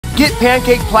Get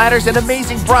pancake platters and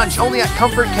amazing brunch only at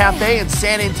Comfort Cafe in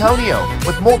San Antonio.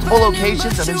 With multiple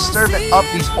locations, and then serve it up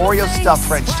these Oreo stuffed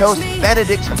French toast,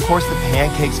 Benedict, of course the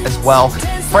pancakes as well.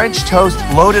 French toast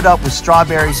loaded up with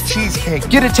strawberries, cheesecake.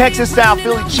 Get a Texas-style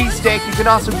Philly cheesesteak. You can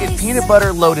also get peanut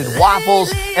butter loaded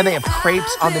waffles, and they have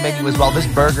crepes on the menu as well. This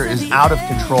burger is out of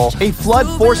control. A flood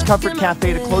forced Comfort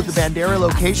Cafe to close the Bandera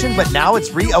location, but now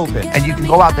it's reopened, and you can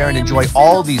go out there and enjoy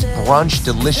all these brunch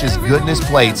delicious goodness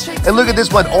plates. And look at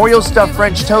this one, Oreo stuffed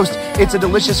French toast. It's a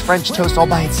delicious French toast all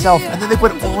by itself, and then they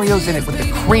put Oreos in it with the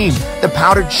cream, the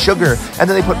powdered sugar, and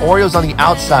then they put Oreos on the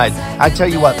outside. I tell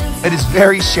you what, it is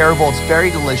very shareable. It's very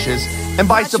delicious. And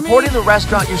by supporting the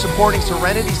restaurant, you're supporting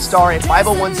Serenity Star, a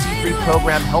 501c3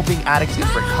 program helping addicts in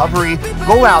recovery.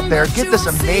 Go out there, get this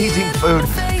amazing food,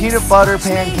 peanut butter,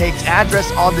 pancakes,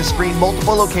 address on the screen,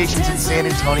 multiple locations in San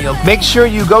Antonio. Make sure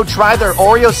you go try their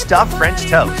Oreo stuffed French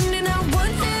toast.